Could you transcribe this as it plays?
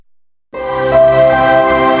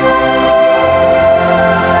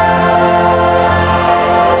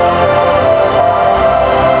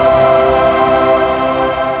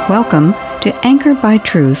Welcome to Anchored by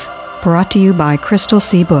Truth, brought to you by Crystal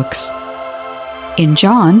Sea Books. In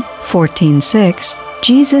John 14:6,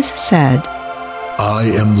 Jesus said, I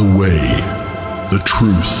am the way, the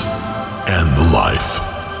truth, and the life.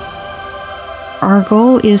 Our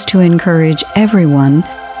goal is to encourage everyone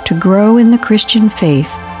to grow in the Christian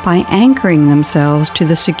faith by anchoring themselves to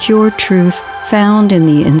the secure truth found in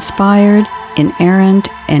the inspired, inerrant,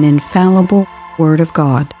 and infallible Word of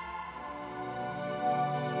God.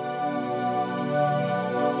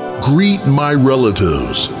 Greet my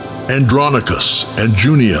relatives, Andronicus and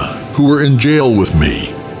Junia, who were in jail with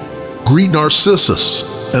me. Greet Narcissus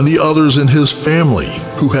and the others in his family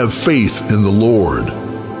who have faith in the Lord.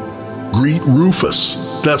 Greet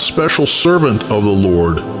Rufus, that special servant of the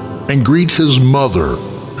Lord, and greet his mother,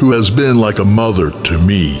 who has been like a mother to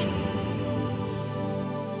me.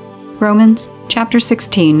 Romans chapter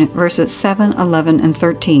 16, verses 7, 11, and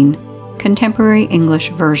 13, Contemporary English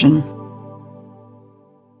Version.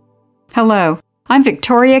 Hello, I'm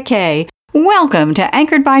Victoria Kay. Welcome to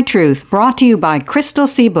Anchored by Truth, brought to you by Crystal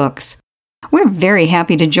Sea Books. We're very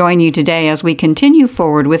happy to join you today as we continue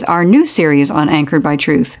forward with our new series on Anchored by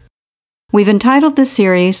Truth. We've entitled this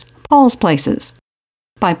series, Paul's Places.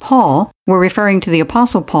 By Paul, we're referring to the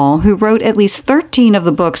Apostle Paul, who wrote at least 13 of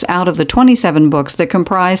the books out of the 27 books that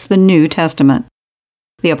comprise the New Testament.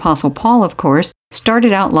 The Apostle Paul, of course,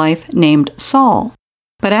 started out life named Saul.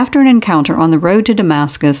 But after an encounter on the road to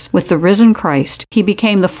Damascus with the risen Christ, he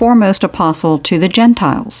became the foremost apostle to the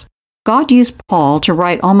Gentiles. God used Paul to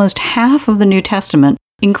write almost half of the New Testament,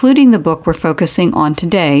 including the book we're focusing on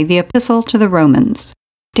today, the Epistle to the Romans.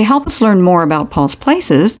 To help us learn more about Paul's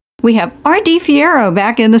places, we have R.D. Fierro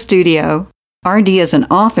back in the studio. R.D. is an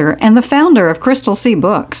author and the founder of Crystal Sea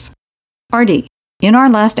Books. R.D., in our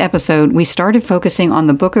last episode, we started focusing on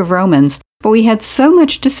the book of Romans, but we had so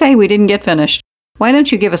much to say we didn't get finished. Why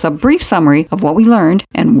don't you give us a brief summary of what we learned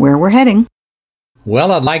and where we're heading?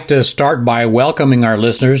 Well, I'd like to start by welcoming our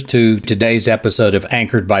listeners to today's episode of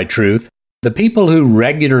Anchored by Truth. The people who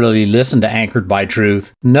regularly listen to Anchored by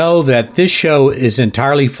Truth know that this show is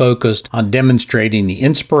entirely focused on demonstrating the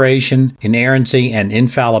inspiration, inerrancy, and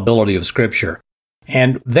infallibility of Scripture.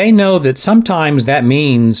 And they know that sometimes that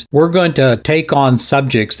means we're going to take on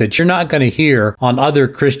subjects that you're not going to hear on other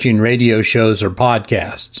Christian radio shows or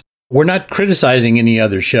podcasts. We're not criticizing any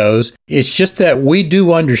other shows. It's just that we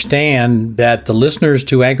do understand that the listeners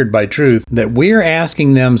to Anchored by Truth, that we're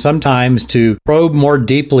asking them sometimes to probe more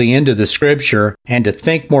deeply into the Scripture and to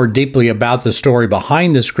think more deeply about the story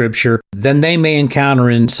behind the Scripture than they may encounter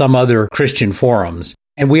in some other Christian forums.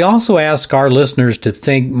 And we also ask our listeners to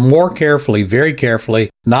think more carefully, very carefully,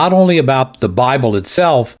 not only about the Bible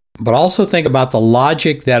itself, but also think about the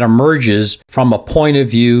logic that emerges from a point of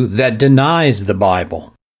view that denies the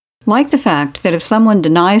Bible. Like the fact that if someone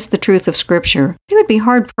denies the truth of Scripture, they would be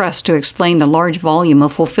hard-pressed to explain the large volume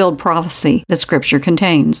of fulfilled prophecy that Scripture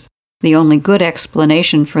contains. The only good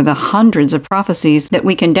explanation for the hundreds of prophecies that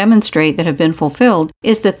we can demonstrate that have been fulfilled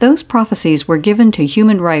is that those prophecies were given to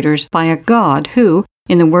human writers by a God who,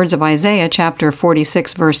 in the words of Isaiah chapter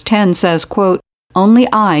 46, verse 10, says, quote, "Only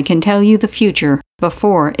I can tell you the future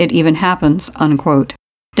before it even happens," unquote.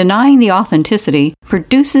 Denying the authenticity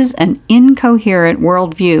produces an incoherent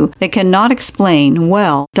worldview that cannot explain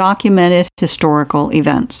well-documented historical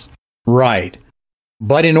events. Right.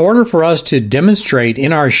 But in order for us to demonstrate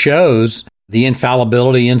in our shows the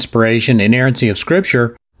infallibility, inspiration, inerrancy of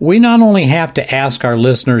Scripture, we not only have to ask our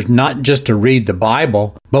listeners not just to read the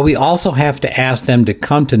Bible, but we also have to ask them to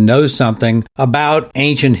come to know something about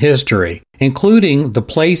ancient history, including the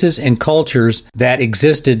places and cultures that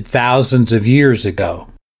existed thousands of years ago.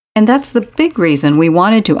 And that's the big reason we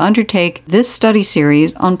wanted to undertake this study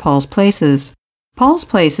series on Paul's Places. Paul's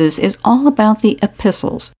Places is all about the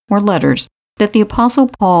epistles, or letters, that the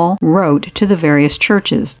Apostle Paul wrote to the various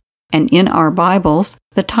churches. And in our Bibles,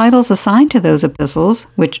 the titles assigned to those epistles,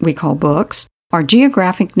 which we call books, are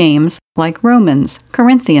geographic names like Romans,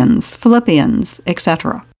 Corinthians, Philippians,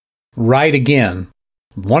 etc. Right again.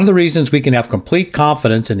 One of the reasons we can have complete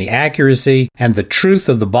confidence in the accuracy and the truth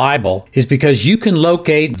of the Bible is because you can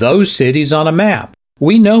locate those cities on a map.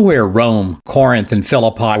 We know where Rome, Corinth, and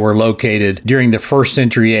Philippi were located during the 1st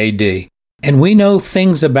century AD. And we know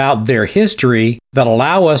things about their history that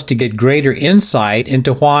allow us to get greater insight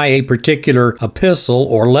into why a particular epistle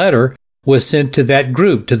or letter was sent to that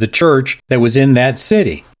group, to the church that was in that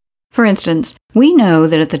city. For instance, we know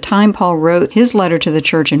that at the time Paul wrote his letter to the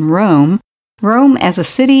church in Rome, Rome as a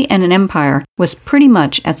city and an empire was pretty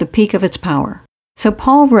much at the peak of its power. So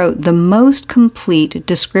Paul wrote the most complete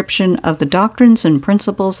description of the doctrines and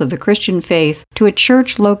principles of the Christian faith to a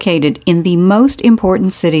church located in the most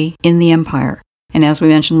important city in the empire. And as we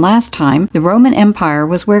mentioned last time, the Roman Empire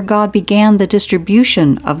was where God began the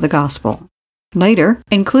distribution of the gospel. Later,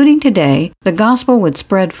 including today, the gospel would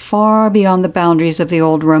spread far beyond the boundaries of the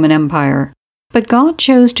old Roman Empire. But God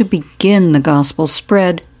chose to begin the gospel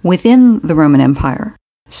spread within the Roman Empire.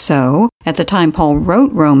 So, at the time Paul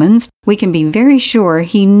wrote Romans, we can be very sure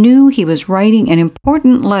he knew he was writing an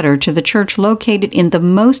important letter to the church located in the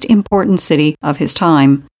most important city of his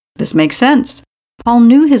time. This makes sense. Paul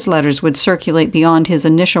knew his letters would circulate beyond his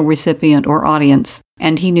initial recipient or audience,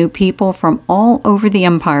 and he knew people from all over the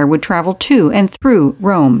empire would travel to and through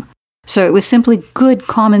Rome. So it was simply good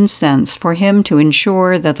common sense for him to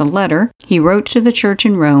ensure that the letter he wrote to the church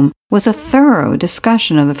in Rome was a thorough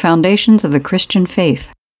discussion of the foundations of the Christian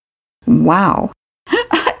faith. Wow.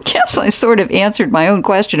 I guess I sort of answered my own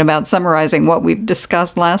question about summarizing what we've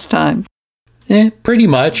discussed last time. Pretty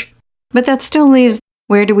much. But that still leaves,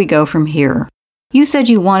 where do we go from here? You said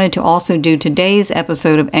you wanted to also do today's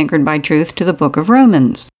episode of Anchored by Truth to the book of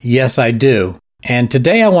Romans. Yes, I do. And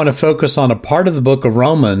today I want to focus on a part of the book of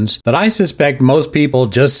Romans that I suspect most people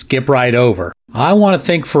just skip right over. I want to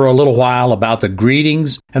think for a little while about the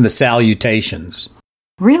greetings and the salutations.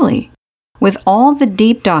 Really? With all the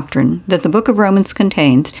deep doctrine that the book of Romans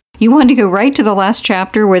contains, you want to go right to the last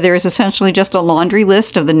chapter where there is essentially just a laundry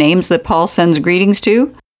list of the names that Paul sends greetings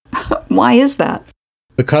to? Why is that?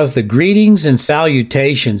 Because the greetings and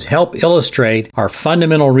salutations help illustrate our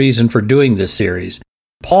fundamental reason for doing this series.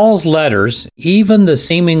 Paul's letters, even the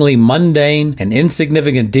seemingly mundane and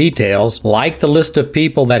insignificant details, like the list of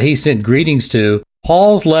people that he sent greetings to,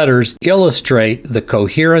 Paul's letters illustrate the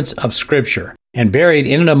coherence of Scripture. And buried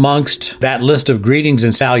in and amongst that list of greetings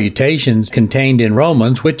and salutations contained in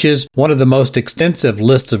Romans, which is one of the most extensive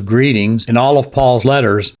lists of greetings in all of Paul's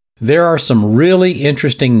letters, there are some really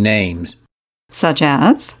interesting names. Such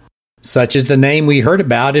as? Such as the name we heard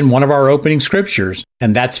about in one of our opening scriptures,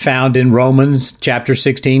 and that's found in Romans chapter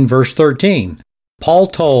 16, verse 13. Paul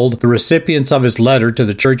told the recipients of his letter to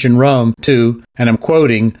the church in Rome to, and I'm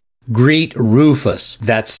quoting, "Greet Rufus,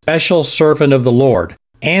 that special servant of the Lord,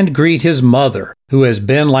 and greet his mother, who has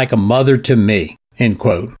been like a mother to me," end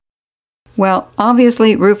quote. Well,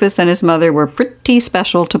 obviously Rufus and his mother were pretty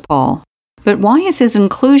special to Paul. But why is his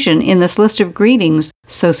inclusion in this list of greetings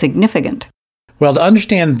so significant? Well, to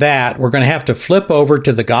understand that, we're going to have to flip over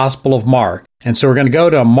to the Gospel of Mark. And so we're going to go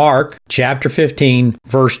to Mark chapter 15,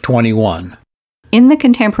 verse 21. In the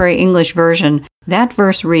Contemporary English Version, that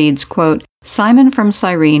verse reads, quote, "Simon from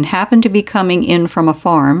Cyrene happened to be coming in from a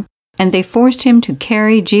farm, and they forced him to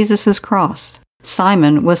carry Jesus' cross.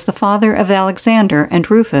 Simon was the father of Alexander and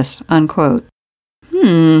Rufus," unquote.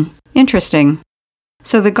 Interesting.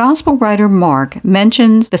 So the Gospel writer Mark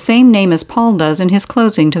mentions the same name as Paul does in his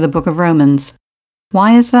closing to the book of Romans.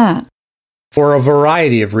 Why is that? For a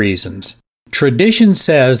variety of reasons. Tradition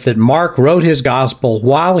says that Mark wrote his gospel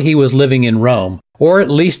while he was living in Rome, or at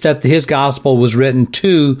least that his gospel was written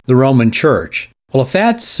to the Roman church. Well, if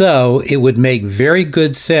that's so, it would make very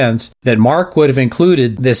good sense that Mark would have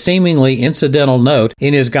included this seemingly incidental note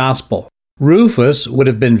in his gospel. Rufus would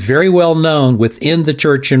have been very well known within the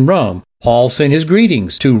church in Rome. Paul sent his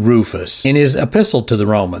greetings to Rufus in his epistle to the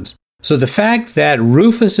Romans. So the fact that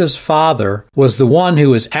Rufus's father was the one who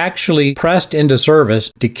was actually pressed into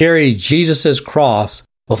service to carry Jesus' cross,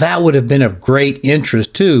 well, that would have been of great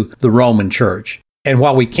interest to the Roman church. And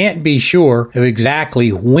while we can't be sure of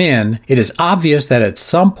exactly when, it is obvious that at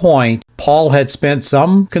some point Paul had spent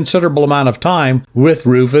some considerable amount of time with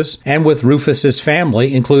Rufus and with Rufus's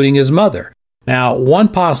family, including his mother. Now, one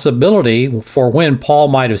possibility for when Paul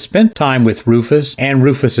might have spent time with Rufus and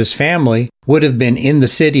Rufus's family would have been in the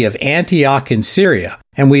city of Antioch in Syria,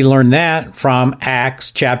 and we learn that from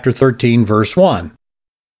Acts chapter 13, verse 1.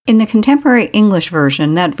 In the Contemporary English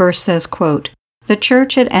Version, that verse says, quote, "The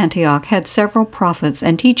church at Antioch had several prophets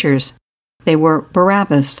and teachers. They were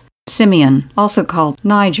Barabbas, Simeon, also called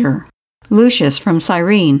Niger, Lucius from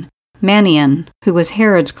Cyrene, Manaen, who was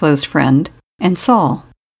Herod's close friend, and Saul."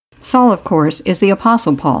 Saul, of course, is the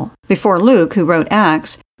Apostle Paul, before Luke, who wrote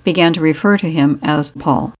Acts, began to refer to him as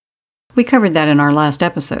Paul. We covered that in our last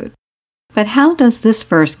episode. But how does this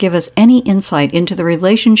verse give us any insight into the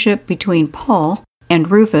relationship between Paul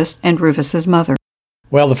and Rufus's mother?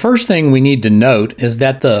 Well, the first thing we need to note is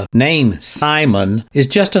that the name Simon is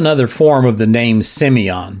just another form of the name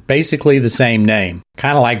Simeon, basically the same name,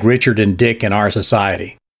 kind of like Richard and Dick in our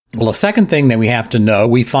society. Well, the second thing that we have to know,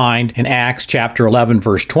 we find in Acts chapter 11,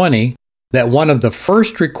 verse 20, that one of the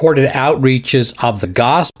first recorded outreaches of the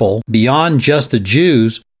gospel beyond just the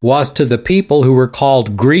Jews was to the people who were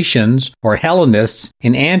called Grecians or Hellenists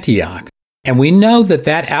in Antioch. And we know that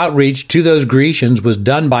that outreach to those Grecians was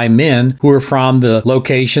done by men who were from the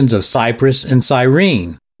locations of Cyprus and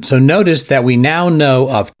Cyrene. So notice that we now know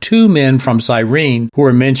of 2 men from Cyrene who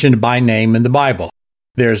are mentioned by name in the Bible.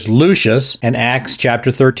 There's Lucius in Acts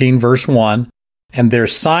chapter 13, verse 1, and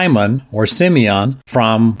there's Simon or Simeon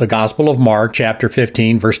from the Gospel of Mark chapter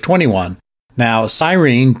 15, verse 21. Now,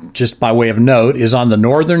 Cyrene, just by way of note, is on the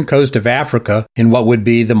northern coast of Africa in what would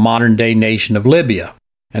be the modern-day nation of Libya.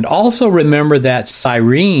 And also remember that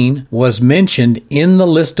Cyrene was mentioned in the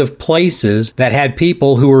list of places that had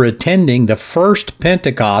people who were attending the first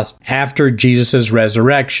Pentecost after Jesus'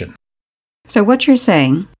 resurrection. So what you're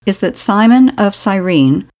saying is that Simon of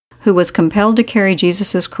Cyrene, who was compelled to carry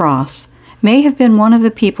Jesus' cross, may have been one of the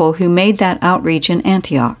people who made that outreach in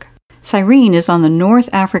Antioch. Cyrene is on the North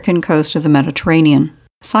African coast of the Mediterranean.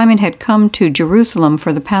 Simon had come to Jerusalem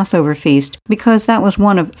for the Passover feast because that was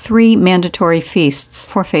one of 3 mandatory feasts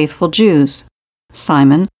for faithful Jews.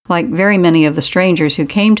 Simon, like very many of the strangers who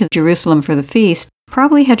came to Jerusalem for the feast,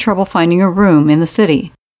 probably had trouble finding a room in the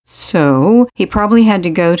city. So, he probably had to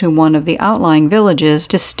go to one of the outlying villages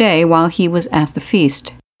to stay while he was at the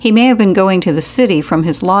feast. He may have been going to the city from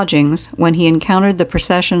his lodgings when he encountered the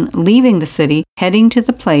procession leaving the city, heading to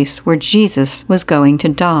the place where Jesus was going to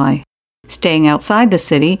die. Staying outside the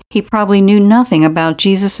city, he probably knew nothing about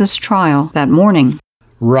Jesus' trial that morning.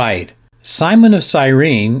 Right. Simon of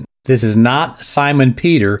Cyrene, this is not Simon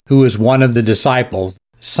Peter, who was one of the disciples.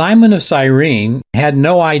 Simon of Cyrene had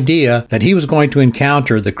no idea that he was going to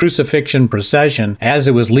encounter the crucifixion procession as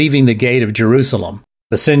it was leaving the gate of Jerusalem.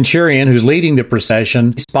 The centurion who's leading the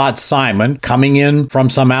procession spots Simon coming in from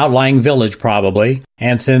some outlying village probably,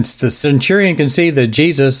 and since the centurion can see that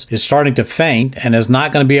Jesus is starting to faint and is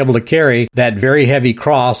not going to be able to carry that very heavy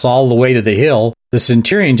cross all the way to the hill, the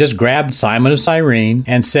centurion just grabbed Simon of Cyrene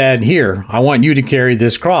and said, "Here, I want you to carry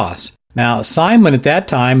this cross." Now, Simon at that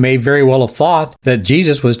time may very well have thought that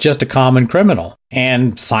Jesus was just a common criminal,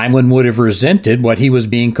 and Simon would have resented what he was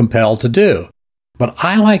being compelled to do. But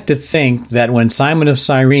I like to think that when Simon of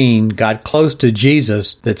Cyrene got close to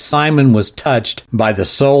Jesus, that Simon was touched by the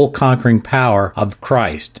soul-conquering power of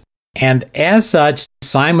Christ. And as such,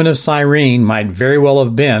 Simon of Cyrene might very well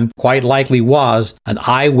have been, quite likely was, an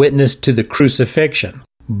eyewitness to the crucifixion.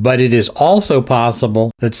 But it is also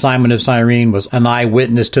possible that Simon of Cyrene was an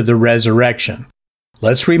eyewitness to the resurrection.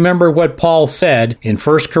 Let's remember what Paul said in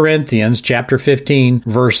 1 Corinthians chapter 15,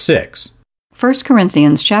 verse 6. 1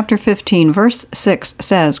 Corinthians chapter 15, verse 6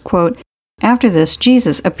 says, quote, "After this,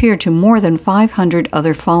 Jesus appeared to more than 500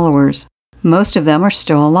 other followers. Most of them are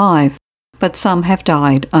still alive, but some have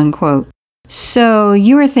died," unquote. So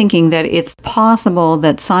you are thinking that it's possible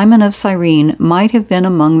that Simon of Cyrene might have been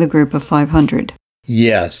among the group of 500.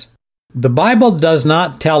 Yes. The Bible does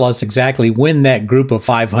not tell us exactly when that group of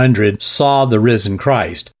 500 saw the risen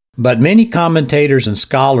Christ. But many commentators and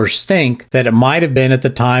scholars think that it might have been at the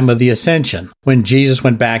time of the Ascension, when Jesus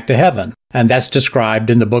went back to heaven, and that's described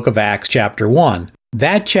in the book of Acts chapter 1.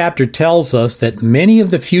 That chapter tells us that many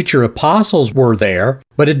of the future apostles were there,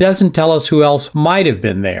 but it doesn't tell us who else might have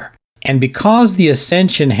been there. And because the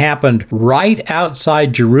Ascension happened right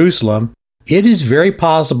outside Jerusalem, it is very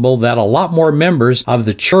possible that a lot more members of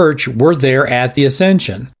the church were there at the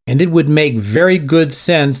Ascension. And it would make very good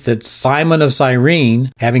sense that Simon of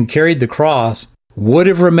Cyrene, having carried the cross, would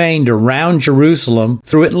have remained around Jerusalem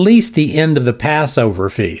through at least the end of the Passover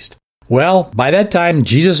feast. Well, by that time,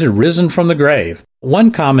 Jesus had risen from the grave.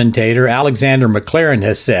 One commentator, Alexander Maclaren,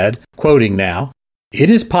 has said, quoting now, "It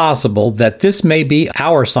is possible that this may be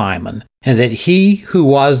our Simon, and that he who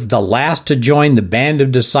was the last to join the band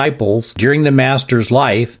of disciples during the Master's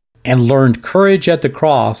life and learned courage at the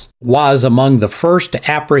cross was among the first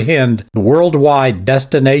to apprehend the worldwide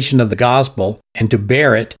destination of the gospel and to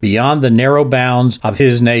bear it beyond the narrow bounds of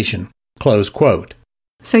his nation." Close quote.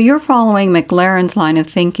 So you're following Maclaren's line of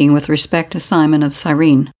thinking with respect to Simon of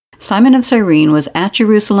Cyrene. Simon of Cyrene was at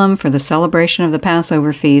Jerusalem for the celebration of the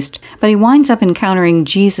Passover feast, but he winds up encountering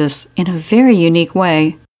Jesus in a very unique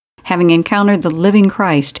way. Having encountered the living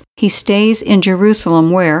Christ, he stays in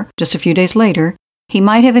Jerusalem where, just a few days later, he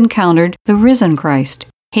might have encountered the risen Christ.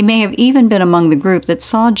 He may have even been among the group that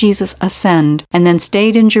saw Jesus ascend and then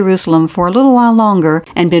stayed in Jerusalem for a little while longer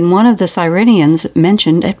and been one of the Cyrenians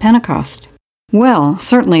mentioned at Pentecost. Well,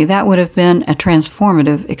 certainly that would have been a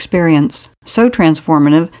transformative experience. So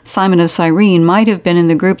transformative, Simon of Cyrene might have been in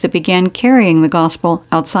the group that began carrying the gospel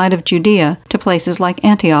outside of Judea to places like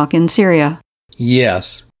Antioch in Syria.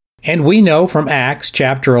 Yes. And we know from Acts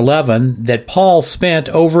chapter 11 that Paul spent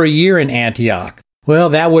over a year in Antioch. Well,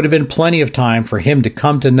 that would have been plenty of time for him to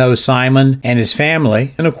come to know Simon and his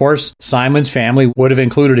family. And of course, Simon's family would have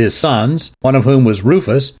included his sons, one of whom was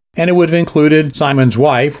Rufus, and it would have included Simon's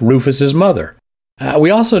wife, Rufus's mother.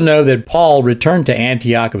 We also know that Paul returned to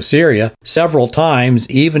Antioch of Syria several times,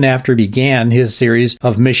 even after he began his series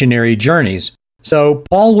of missionary journeys. So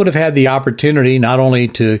Paul would have had the opportunity not only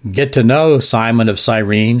to get to know Simon of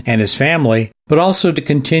Cyrene and his family, but also to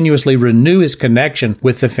continuously renew his connection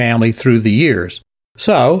with the family through the years.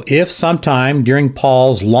 So, if sometime during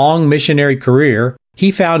Paul's long missionary career, he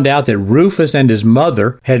found out that Rufus and his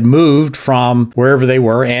mother had moved from wherever they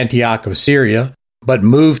were, Antioch of Syria, but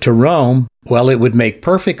moved to Rome, well, it would make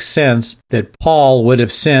perfect sense that Paul would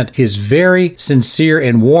have sent his very sincere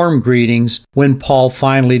and warm greetings when Paul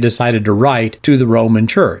finally decided to write to the Roman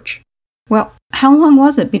church. Well, how long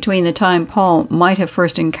was it between the time Paul might have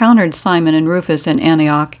first encountered Simon and Rufus in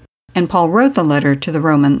Antioch and Paul wrote the letter to the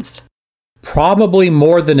Romans? Probably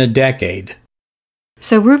more than a decade.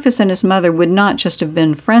 So Rufus and his mother would not just have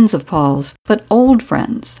been friends of Paul's, but old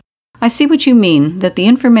friends. I see what you mean, that the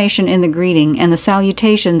information in the greeting and the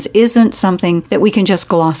salutations isn't something that we can just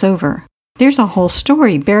gloss over. There's a whole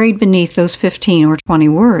story buried beneath those 15 or 20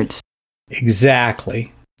 words.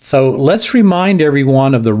 Exactly. So let's remind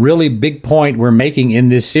everyone of the really big point we're making in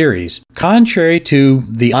this series. Contrary to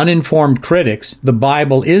the uninformed critics, the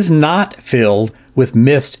Bible is not filled with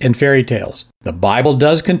myths and fairy tales. The Bible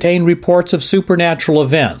does contain reports of supernatural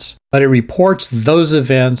events, but it reports those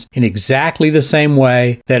events in exactly the same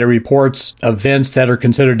way that it reports events that are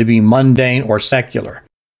considered to be mundane or secular.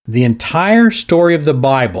 The entire story of the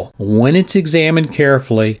Bible, when it's examined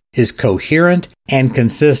carefully, is coherent and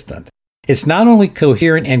consistent. It's not only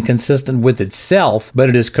coherent and consistent with itself, but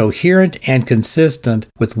it is coherent and consistent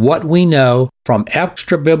with what we know from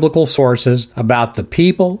extra-biblical sources about the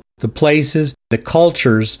people, the places, the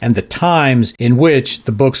cultures, and the times in which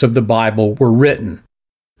the books of the Bible were written.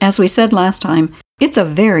 As we said last time, it's a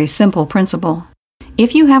very simple principle.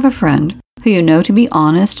 If you have a friend who you know to be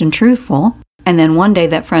honest and truthful, and then one day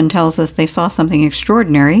that friend tells us they saw something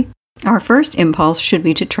extraordinary, our first impulse should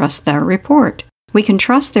be to trust their report. We can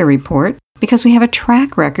trust their report because we have a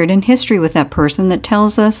track record in history with that person that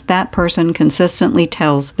tells us that person consistently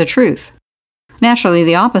tells the truth. Naturally,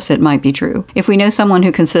 the opposite might be true. If we know someone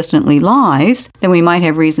who consistently lies, then we might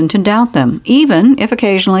have reason to doubt them, even if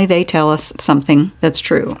occasionally they tell us something that's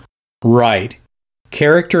true. Right.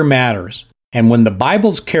 Character matters. And when the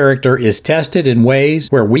Bible's character is tested in ways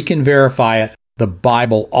where we can verify it, the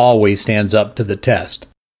Bible always stands up to the test.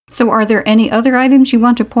 So are there any other items you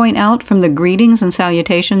want to point out from the greetings and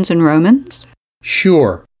salutations in Romans?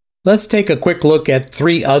 Sure. Let's take a quick look at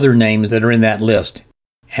 3 other names that are in that list: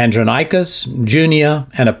 Andronicus, Junia,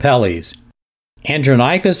 and Apelles.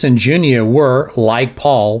 Andronicus and Junia were, like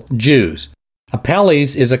Paul, Jews.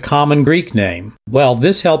 Apelles is a common Greek name. Well,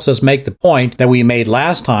 this helps us make the point that we made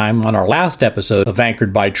last time on our last episode of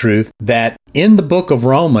Anchored by Truth, that in the book of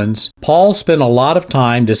Romans, Paul spent a lot of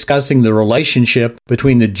time discussing the relationship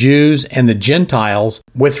between the Jews and the Gentiles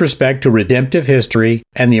with respect to redemptive history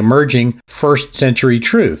and the emerging first century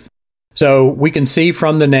truth. So we can see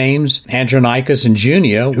from the names Andronicus and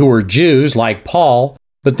Junia, who were Jews like Paul,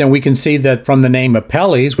 but then we can see that from the name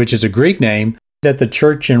Apelles, which is a Greek name, that the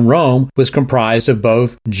church in Rome was comprised of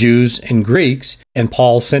both Jews and Greeks, and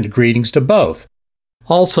Paul sent greetings to both.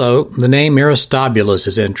 Also, the name Aristobulus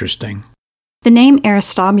is interesting. The name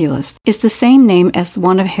Aristobulus is the same name as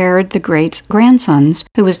one of Herod the Great's grandsons,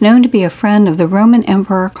 who was known to be a friend of the Roman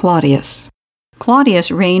Emperor Claudius. Claudius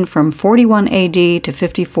reigned from 41 AD to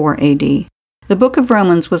 54 AD. The book of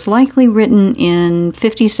Romans was likely written in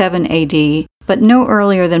 57 AD, but no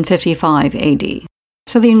earlier than 55 AD.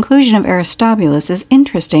 So the inclusion of Aristobulus is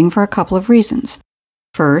interesting for a couple of reasons.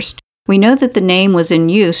 First, we know that the name was in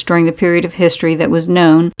use during the period of history that was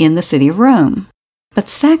known in the city of Rome. But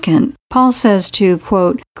second, Paul says to,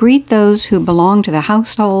 quote, greet those who belong to the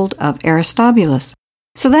household of Aristobulus.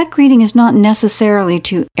 So that greeting is not necessarily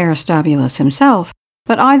to Aristobulus himself,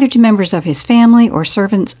 but either to members of his family or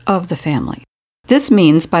servants of the family. This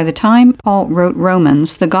means by the time Paul wrote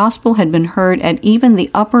Romans, the gospel had been heard at even the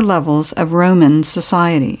upper levels of Roman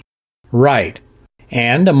society. Right.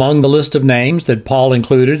 And among the list of names that Paul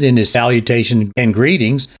included in his salutation and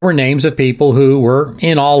greetings were names of people who were,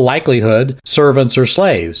 in all likelihood, servants or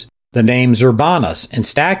slaves. The names Urbanus and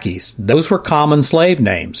Stachys, those were common slave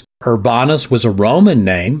names. Urbanus was a Roman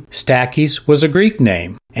name, Stachys was a Greek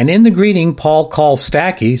name. And in the greeting, Paul calls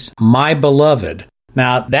Stachys, my beloved.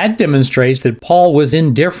 Now, that demonstrates that Paul was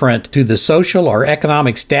indifferent to the social or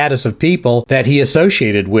economic status of people that he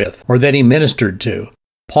associated with or that he ministered to.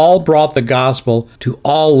 Paul brought the gospel to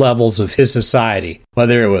all levels of his society,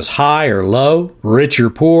 whether it was high or low, rich or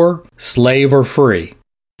poor, slave or free.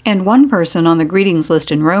 And one person on the greetings list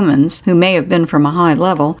in Romans, who may have been from a high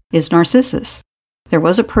level, is Narcissus. There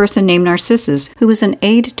was a person named Narcissus who was an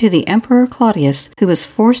aide to the Emperor Claudius who was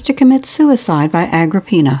forced to commit suicide by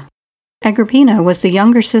Agrippina. Agrippina was the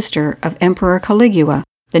younger sister of Emperor Caligula,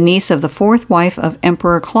 the niece of the fourth wife of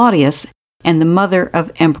Emperor Claudius and the mother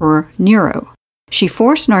of Emperor Nero. She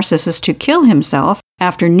forced Narcissus to kill himself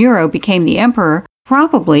after Nero became the emperor,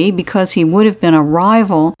 probably because he would have been a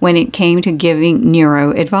rival when it came to giving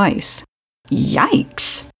Nero advice.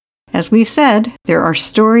 Yikes! As we've said, there are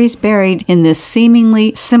stories buried in this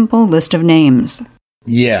seemingly simple list of names.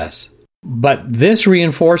 Yes. But this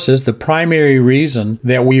reinforces the primary reason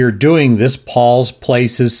that we are doing this Paul's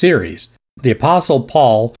Places series. The Apostle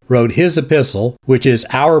Paul wrote his epistle, which is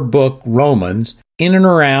our book Romans, in and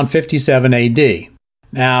around 57 AD.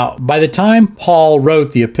 Now, by the time Paul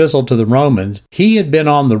wrote the epistle to the Romans, he had been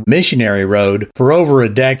on the missionary road for over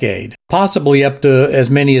a decade, possibly up to as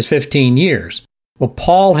many as 15 years. Well,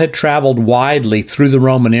 Paul had traveled widely through the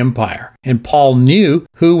Roman Empire, and Paul knew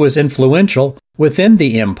who was influential within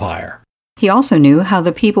the empire. He also knew how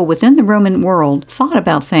the people within the Roman world thought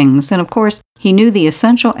about things, and of course, he knew the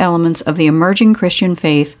essential elements of the emerging Christian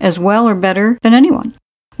faith as well or better than anyone.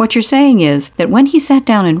 What you're saying is that when he sat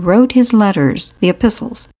down and wrote his letters, the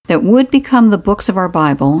epistles, that would become the books of our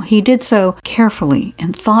Bible, he did so carefully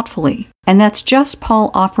and thoughtfully. And that's just Paul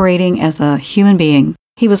operating as a human being.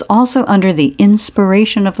 He was also under the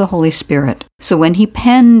inspiration of the Holy Spirit. So when he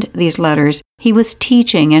penned these letters, he was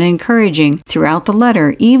teaching and encouraging throughout the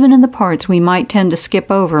letter, even in the parts we might tend to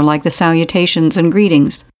skip over, like the salutations and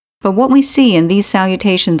greetings. But what we see in these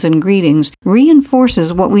salutations and greetings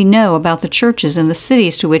reinforces what we know about the churches in the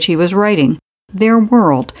cities to which he was writing, their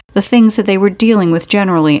world, the things that they were dealing with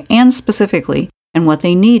generally and specifically, and what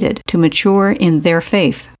they needed to mature in their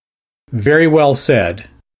faith. Very well said.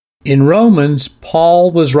 In Romans,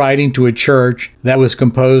 Paul was writing to a church that was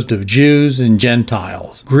composed of Jews and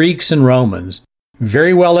Gentiles, Greeks and Romans,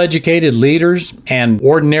 very well-educated leaders and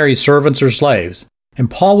ordinary servants or slaves.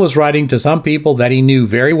 And Paul was writing to some people that he knew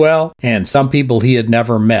very well and some people he had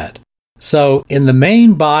never met. So, in the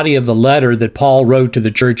main body of the letter that Paul wrote to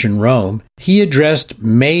the church in Rome, he addressed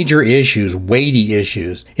major issues, weighty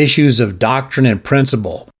issues, issues of doctrine and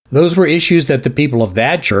principle. Those were issues that the people of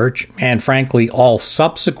that church, and frankly all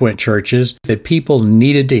subsequent churches, that people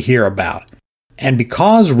needed to hear about. And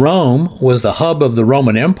because Rome was the hub of the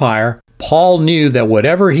Roman Empire, Paul knew that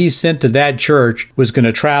whatever he sent to that church was going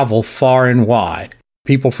to travel far and wide.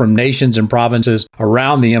 People from nations and provinces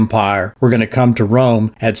around the empire were going to come to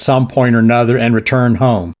Rome at some point or another and return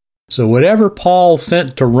home. So whatever Paul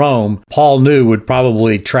sent to Rome, Paul knew would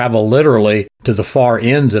probably travel literally to the far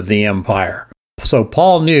ends of the empire. So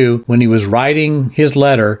Paul knew when he was writing his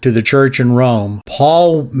letter to the church in Rome,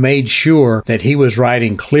 Paul made sure that he was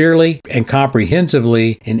writing clearly and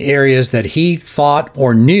comprehensively in areas that he thought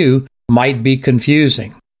or knew might be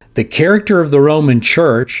confusing. The character of the Roman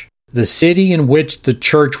church, the city in which the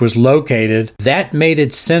church was located, that made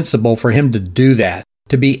it sensible for him to do that,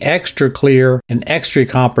 to be extra clear and extra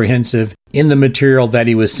comprehensive in the material that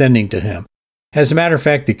he was sending to him. As a matter of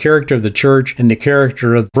fact, the character of the church and the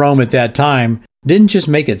character of Rome at that time didn't just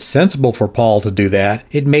make it sensible for Paul to do that,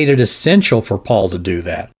 it made it essential for Paul to do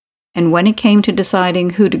that. And when it came to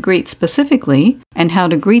deciding who to greet specifically and how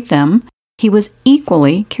to greet them, he was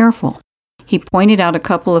equally careful. He pointed out a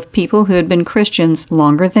couple of people who had been Christians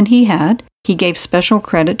longer than he had. He gave special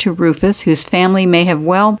credit to Rufus, whose family may have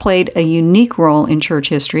well played a unique role in church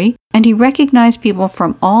history, and he recognized people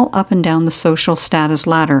from all up and down the social status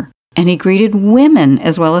ladder. And he greeted women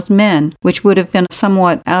as well as men, which would have been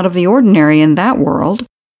somewhat out of the ordinary in that world.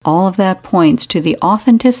 All of that points to the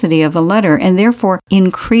authenticity of the letter and therefore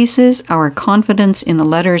increases our confidence in the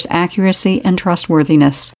letter's accuracy and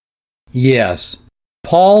trustworthiness. Yes.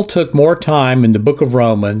 Paul took more time in the book of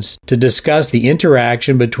Romans to discuss the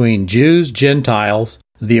interaction between Jews, Gentiles,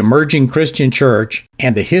 the emerging Christian church,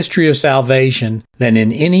 and the history of salvation than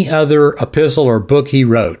in any other epistle or book he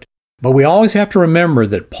wrote. But we always have to remember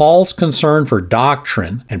that Paul's concern for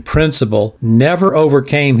doctrine and principle never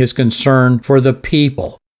overcame his concern for the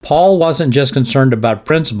people. Paul wasn't just concerned about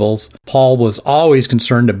principles, Paul was always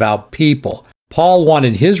concerned about people. Paul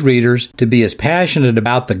wanted his readers to be as passionate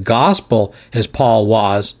about the gospel as Paul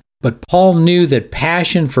was, but Paul knew that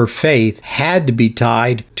passion for faith had to be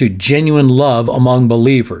tied to genuine love among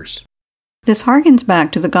believers. This harkens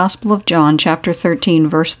back to the Gospel of John, chapter 13,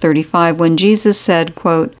 verse 35, when Jesus said,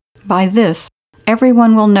 quote, "By this,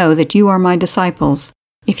 everyone will know that you are my disciples,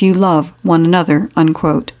 if you love one another,"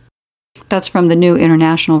 unquote. That's from the New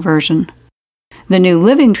International Version. The New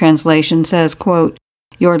Living Translation says, quote,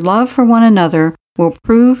 "Your love for one another will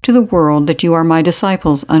prove to the world that you are my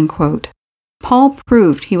disciples," unquote. Paul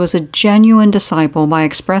proved he was a genuine disciple by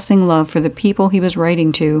expressing love for the people he was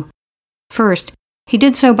writing to. First, he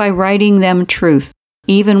did so by writing them truth,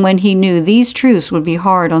 even when he knew these truths would be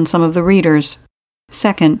hard on some of the readers.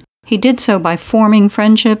 Second, he did so by forming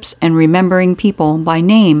friendships and remembering people by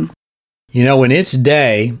name. You know, in its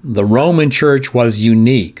day, the Roman Church was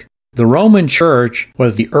unique. The Roman Church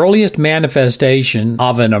was the earliest manifestation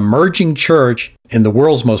of an emerging church in the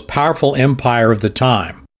world's most powerful empire of the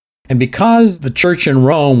time. And because the church in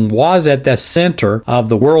Rome was at the center of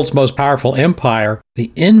the world's most powerful empire,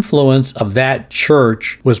 the influence of that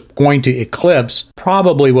church was going to eclipse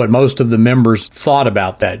probably what most of the members thought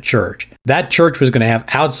about that church. That church was going to have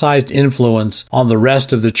outsized influence on the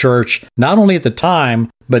rest of the church, not only at the time,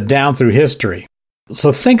 but down through history.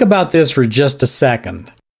 So think about this for just a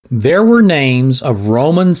second. There were names of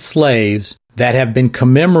Roman slaves that have been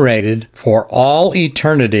commemorated for all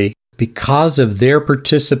eternity because of their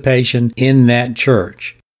participation in that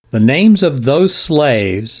church. The names of those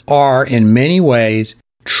slaves are, in many ways,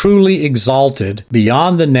 truly exalted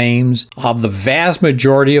beyond the names of the vast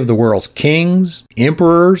majority of the world's kings,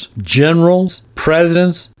 emperors, generals,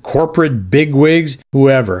 presidents, corporate bigwigs,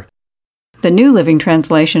 whoever. The New Living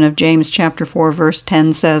Translation of James chapter 4, verse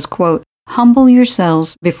 10 says, quote, "Humble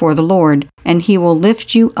yourselves before the Lord, and he will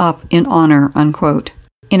lift you up in honor," unquote.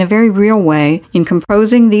 In a very real way, in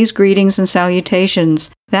composing these greetings and salutations,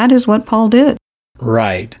 that is what Paul did.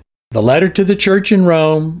 Right. The letter to the church in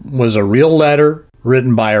Rome was a real letter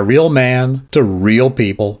written by a real man to real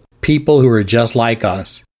people, people who are just like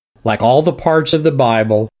us. Like all the parts of the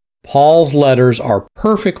Bible, Paul's letters are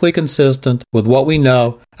perfectly consistent with what we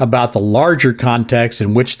know about the larger context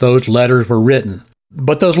in which those letters were written.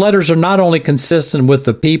 But those letters are not only consistent with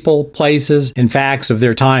the people, places, and facts of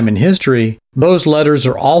their time in history, those letters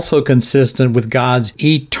are also consistent with God's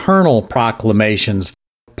eternal proclamations.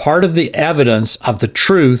 Part of the evidence of the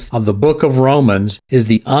truth of the book of Romans is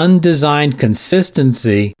the undesigned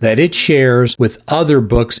consistency that it shares with other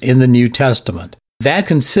books in the New Testament. That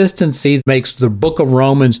consistency makes the book of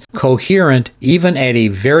Romans coherent even at a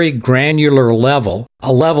very granular level,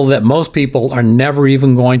 a level that most people are never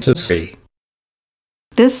even going to see.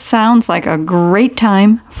 This sounds like a great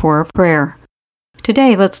time for a prayer.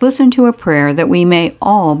 Today, let's listen to a prayer that we may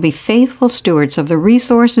all be faithful stewards of the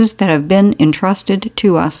resources that have been entrusted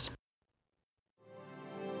to us.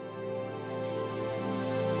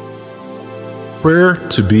 Prayer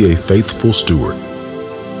to be a faithful steward.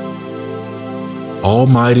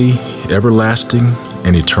 Almighty, everlasting,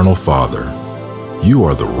 and eternal Father, you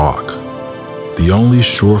are the rock, the only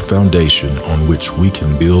sure foundation on which we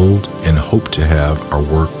can build and hope to have our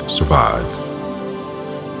work survive.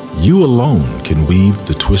 You alone can weave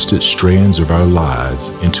the twisted strands of our lives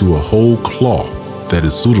into a whole cloth that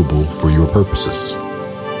is suitable for your purposes.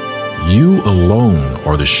 You alone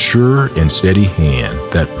are the sure and steady hand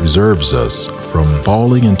that preserves us from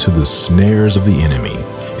falling into the snares of the enemy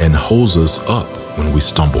and holds us up when we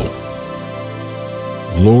stumble.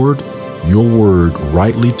 Lord, your word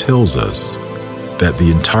rightly tells us that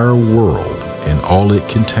the entire world and all it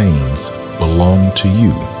contains belong to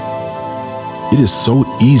you. It is so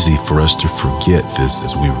easy for us to forget this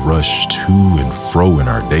as we rush to and fro in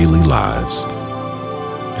our daily lives.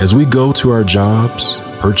 As we go to our jobs,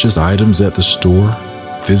 purchase items at the store,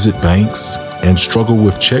 visit banks, and struggle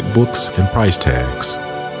with checkbooks and price tags,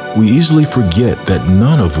 we easily forget that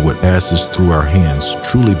none of what passes through our hands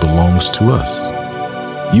truly belongs to us.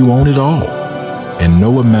 You own it all, and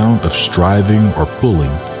no amount of striving or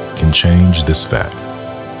pulling can change this fact.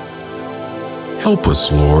 Help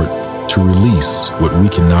us, Lord, to release what we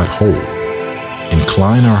cannot hold.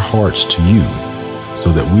 Incline our hearts to you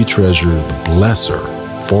so that we treasure the blesser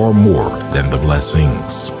far more than the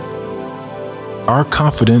blessings. Our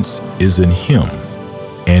confidence is in him,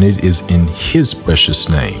 and it is in his precious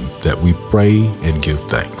name that we pray and give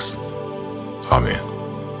thanks. Amen.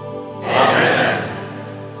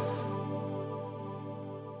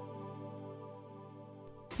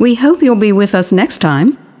 We hope you'll be with us next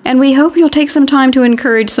time, and we hope you'll take some time to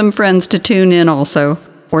encourage some friends to tune in also,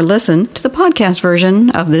 or listen to the podcast version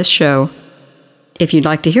of this show. If you'd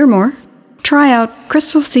like to hear more, try out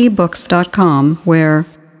crystalseabooks.com, where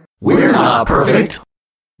we're not perfect,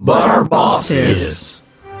 but our boss is.